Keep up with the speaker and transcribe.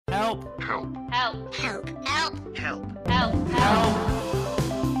Help! Help! Help! Help! Help! Help! Help! Help!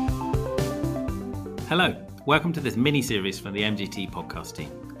 Hello, welcome to this mini-series from the MGT podcast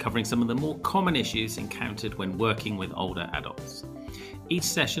team, covering some of the more common issues encountered when working with older adults. Each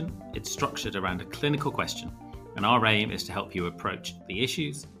session, it's structured around a clinical question, and our aim is to help you approach the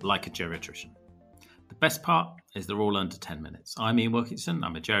issues like a geriatrician. The best part is they're all under 10 minutes. I'm Ian Wilkinson,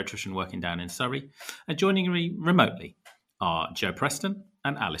 I'm a geriatrician working down in Surrey, and joining me remotely are Jo Preston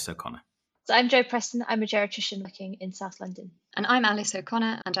and Alice O'Connor. So I'm Jo Preston, I'm a geriatrician working in South London. And I'm Alice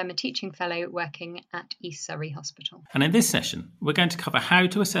O'Connor, and I'm a teaching fellow working at East Surrey Hospital. And in this session, we're going to cover how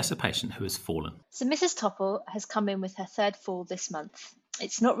to assess a patient who has fallen. So Mrs. Topple has come in with her third fall this month.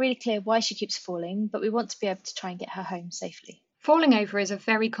 It's not really clear why she keeps falling, but we want to be able to try and get her home safely. Falling over is a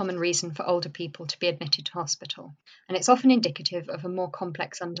very common reason for older people to be admitted to hospital, and it's often indicative of a more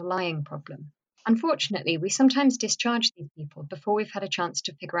complex underlying problem. Unfortunately, we sometimes discharge these people before we've had a chance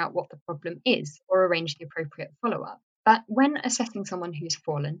to figure out what the problem is or arrange the appropriate follow-up. But when assessing someone who's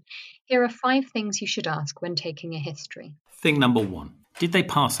fallen, here are 5 things you should ask when taking a history. Thing number 1, did they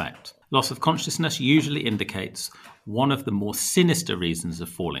pass out? Loss of consciousness usually indicates one of the more sinister reasons of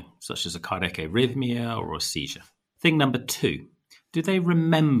falling, such as a cardiac arrhythmia or a seizure. Thing number 2, do they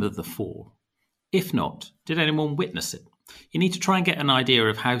remember the fall? If not, did anyone witness it? You need to try and get an idea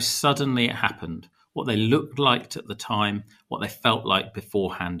of how suddenly it happened, what they looked like at the time, what they felt like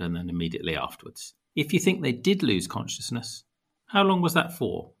beforehand and then immediately afterwards. If you think they did lose consciousness, how long was that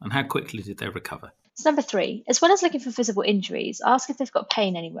for and how quickly did they recover? So number 3, as well as looking for visible injuries, ask if they've got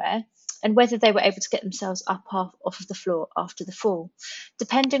pain anywhere and whether they were able to get themselves up off of the floor after the fall.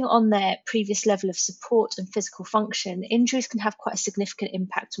 Depending on their previous level of support and physical function, injuries can have quite a significant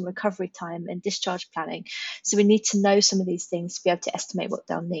impact on recovery time and discharge planning. So we need to know some of these things to be able to estimate what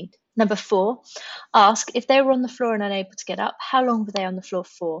they'll need. Number 4, ask if they were on the floor and unable to get up, how long were they on the floor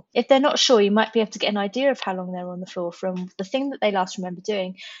for? If they're not sure, you might be able to get an idea of how long they were on the floor from the thing that they last remember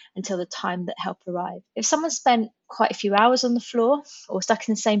doing until the time that help arrived. If someone spent quite a few hours on the floor or stuck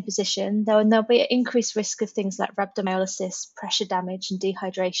in the same position, there'll be an increased risk of things like rhabdomyolysis, pressure damage and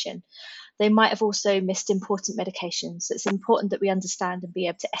dehydration. They might have also missed important medications. So it's important that we understand and be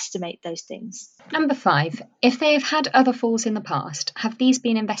able to estimate those things. Number 5, if they have had other falls in the past, have these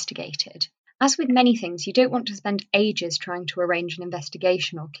been investigated? As with many things, you don't want to spend ages trying to arrange an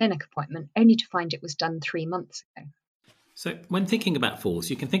investigation or clinic appointment only to find it was done 3 months ago. So when thinking about falls,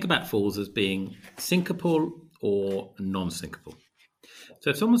 you can think about falls as being syncopal or non-syncopal.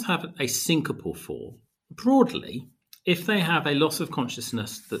 So if someone's had a syncopal fall, broadly, if they have a loss of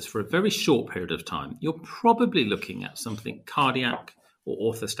consciousness that's for a very short period of time, you're probably looking at something cardiac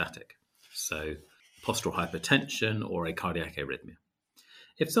or orthostatic, so postural hypertension or a cardiac arrhythmia.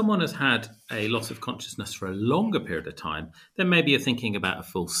 If someone has had a loss of consciousness for a longer period of time, then maybe you're thinking about a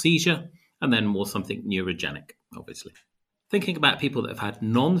full seizure and then more something neurogenic, obviously. Thinking about people that have had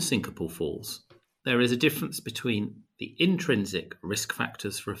non-syncopal falls, there is a difference between the intrinsic risk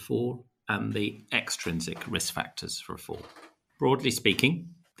factors for a fall and the extrinsic risk factors for a fall. Broadly speaking,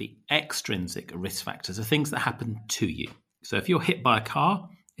 the extrinsic risk factors are things that happen to you. So if you're hit by a car,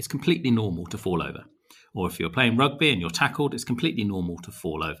 it's completely normal to fall over. Or if you're playing rugby and you're tackled, it's completely normal to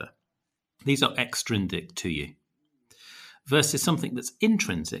fall over. These are extrinsic to you. Versus something that's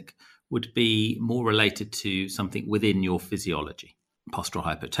intrinsic would be more related to something within your physiology. Postural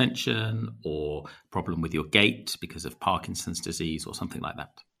hypertension or problem with your gait because of Parkinson's disease or something like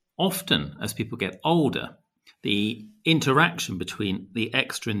that. Often, as people get older, the interaction between the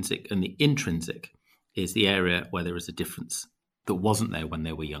extrinsic and the intrinsic is the area where there is a difference that wasn't there when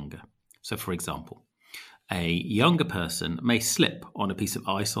they were younger. So, for example, a younger person may slip on a piece of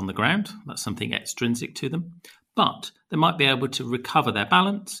ice on the ground. That's something extrinsic to them. But they might be able to recover their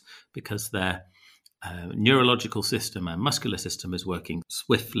balance because their neurological system and muscular system is working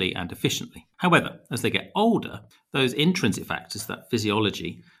swiftly and efficiently. However, as they get older, those intrinsic factors, that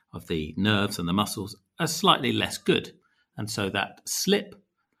physiology of the nerves and the muscles, are slightly less good. And so that slip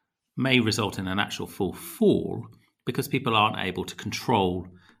may result in an actual full fall because people aren't able to control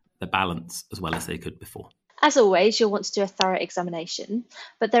the balance as well as they could before. As always, you'll want to do a thorough examination,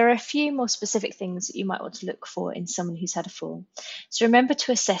 but there are a few more specific things that you might want to look for in someone who's had a fall. So remember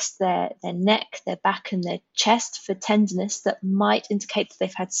to assess their neck, their back and their chest for tenderness that might indicate that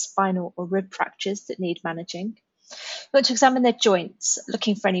they've had spinal or rib fractures that need managing. You want to examine their joints,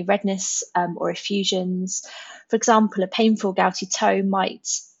 looking for any redness or effusions. For example, a painful gouty toe might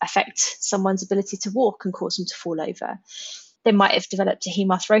affect someone's ability to walk and cause them to fall over. They might have developed a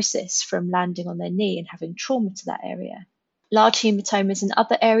hemarthrosis from landing on their knee and having trauma to that area. Large hematomas in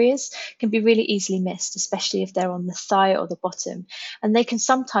other areas can be really easily missed, especially if they're on the thigh or the bottom, and they can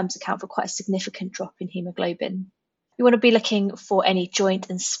sometimes account for quite a significant drop in hemoglobin. You want to be looking for any joint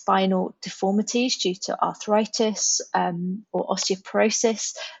and spinal deformities due to arthritis or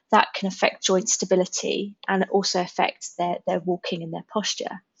osteoporosis that can affect joint stability and also affect their walking and their posture.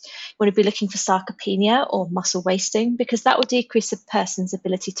 You want to be looking for sarcopenia or muscle wasting because that will decrease a person's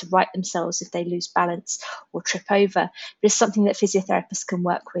ability to right themselves if they lose balance or trip over. But it's something that physiotherapists can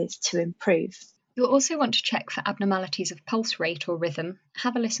work with to improve. You'll also want to check for abnormalities of pulse rate or rhythm,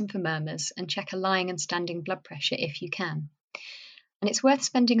 have a listen for murmurs, and check a lying and standing blood pressure if you can. And it's worth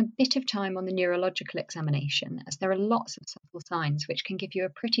spending a bit of time on the neurological examination, as there are lots of subtle signs which can give you a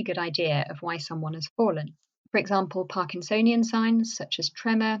pretty good idea of why someone has fallen. For example, Parkinsonian signs such as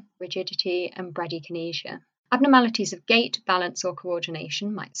tremor, rigidity, and bradykinesia. Abnormalities of gait, balance, or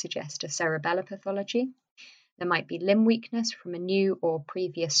coordination might suggest a cerebellar pathology. There might be limb weakness from a new or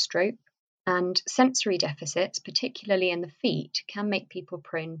previous stroke. And sensory deficits, particularly in the feet, can make people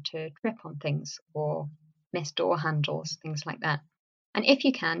prone to trip on things or miss door handles, things like that. And if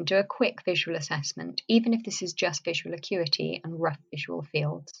you can, do a quick visual assessment, even if this is just visual acuity and rough visual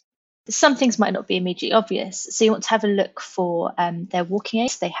fields. Some things might not be immediately obvious, so you want to have a look for their walking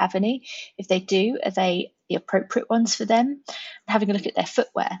aids, if they have any. If they do, are they the appropriate ones for them? And having a look at their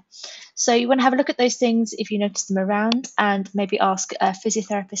footwear. So you want to have a look at those things if you notice them around, and maybe ask a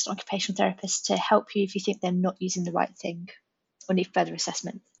physiotherapist or occupational therapist to help you if you think they're not using the right thing or need further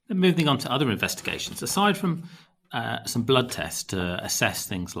assessment. And moving on to other investigations, aside from some blood tests to assess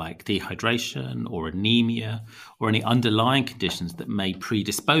things like dehydration or anemia or any underlying conditions that may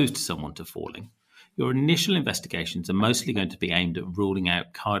predispose to someone to falling, your initial investigations are mostly going to be aimed at ruling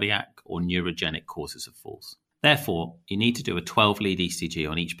out cardiac or neurogenic causes of falls. Therefore, you need to do a 12-lead ECG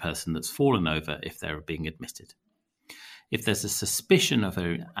on each person that's fallen over if they're being admitted. If there's a suspicion of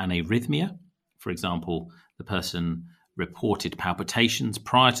an arrhythmia, for example, the person reported palpitations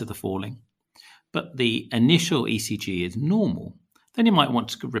prior to the falling, but the initial ECG is normal, then you might want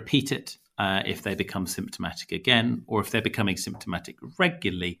to repeat it if they become symptomatic again, or if they're becoming symptomatic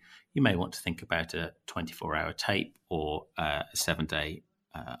regularly, you may want to think about a 24-hour tape or a 7-day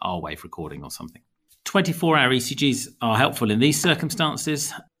R-wave recording or something. 24-hour ECGs are helpful in these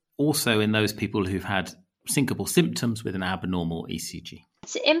circumstances, also in those people who've had syncopal symptoms with an abnormal ECG.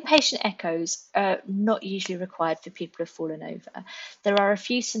 So inpatient echoes are not usually required for people who've fallen over. There are a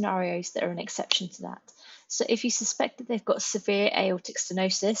few scenarios that are an exception to that. So if you suspect that they've got severe aortic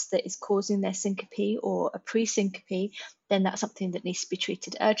stenosis that is causing their syncope or a pre-syncope, then that's something that needs to be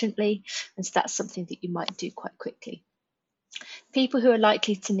treated urgently, and so that's something that you might do quite quickly. People who are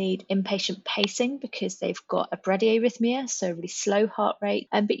likely to need inpatient pacing because they've got a bradyarrhythmia, so a really slow heart rate,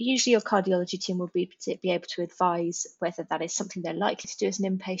 but usually your cardiology team will be able to advise whether that is something they're likely to do as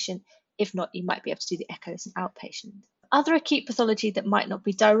an inpatient. If not, you might be able to do the echo as an outpatient. Other acute pathology that might not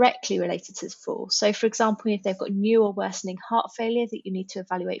be directly related to the fall. So for example, if they've got new or worsening heart failure that you need to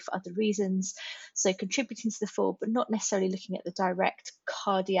evaluate for other reasons, so contributing to the fall, but not necessarily looking at the direct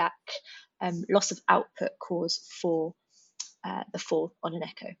cardiac loss of output cause for the fall on an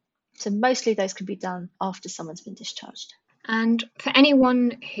echo. So mostly those can be done after someone's been discharged. And for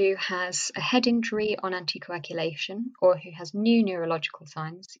anyone who has a head injury on anticoagulation or who has new neurological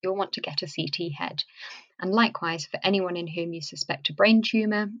signs, you'll want to get a CT head. And likewise for anyone in whom you suspect a brain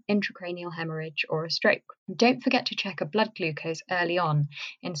tumour, intracranial hemorrhage or a stroke. And don't forget to check a blood glucose early on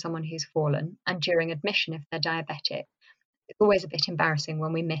in someone who's fallen and during admission if they're diabetic. It's always a bit embarrassing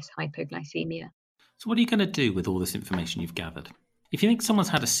when we miss hypoglycemia. So what are you going to do with all this information you've gathered? If you think someone's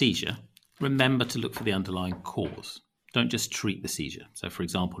had a seizure, remember to look for the underlying cause. Don't just treat the seizure. So, for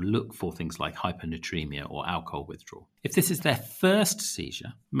example, look for things like hyponatremia or alcohol withdrawal. If this is their first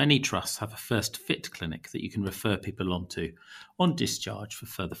seizure, many trusts have a first fit clinic that you can refer people onto on discharge for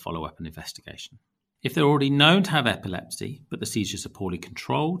further follow-up and investigation. If they're already known to have epilepsy, but the seizures are poorly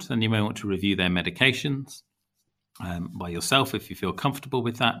controlled, then you may want to review their medications by yourself if you feel comfortable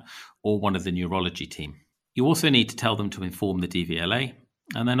with that, or one of the neurology team. You also need to tell them to inform the DVLA,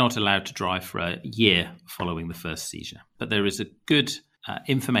 and they're not allowed to drive for a year following the first seizure. But there is a good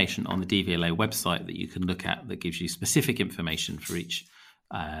information on the DVLA website that you can look at that gives you specific information for each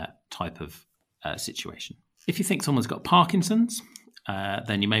type of situation. If you think someone's got Parkinson's,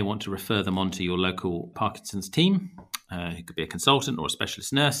 then you may want to refer them onto your local Parkinson's team, who could be a consultant or a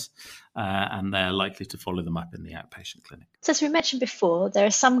specialist nurse, and they're likely to follow them up in the outpatient clinic. So as we mentioned before, there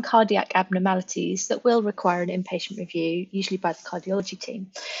are some cardiac abnormalities that will require an inpatient review, usually by the cardiology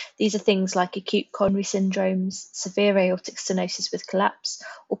team. These are things like acute coronary syndromes, severe aortic stenosis with collapse,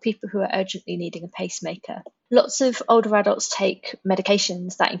 or people who are urgently needing a pacemaker. Lots of older adults take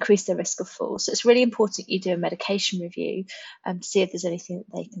medications that increase their risk of falls, so it's really important you do a medication review to see if there's anything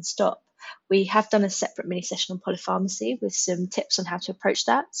that they can stop. We have done a separate mini session on polypharmacy with some tips on how to approach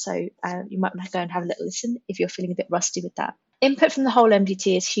that, so you might want to go and have a little listen if you're feeling a bit rusty with that. Input from the whole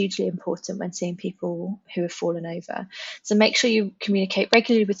MDT is hugely important when seeing people who have fallen over. So make sure you communicate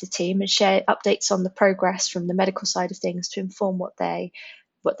regularly with the team and share updates on the progress from the medical side of things to inform what they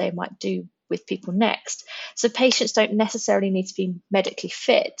might do with people next. So patients don't necessarily need to be medically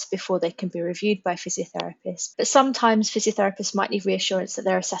fit before they can be reviewed by physiotherapists, but sometimes physiotherapists might need reassurance that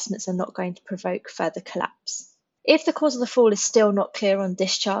their assessments are not going to provoke further collapse. If the cause of the fall is still not clear on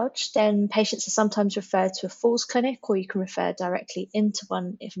discharge, then patients are sometimes referred to a falls clinic, or you can refer directly into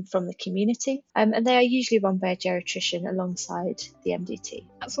one from the community, and they are usually run by a geriatrician alongside the MDT.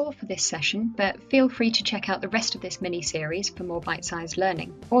 That's all for this session, but feel free to check out the rest of this mini-series for more bite-sized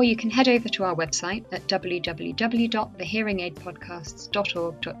learning. Or you can head over to our website at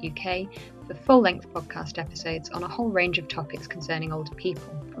www.thehearingaidpodcasts.org.uk for full-length podcast episodes on a whole range of topics concerning older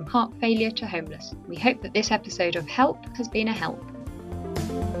people, from heart failure to homeless. We hope that this episode of Help has been a help.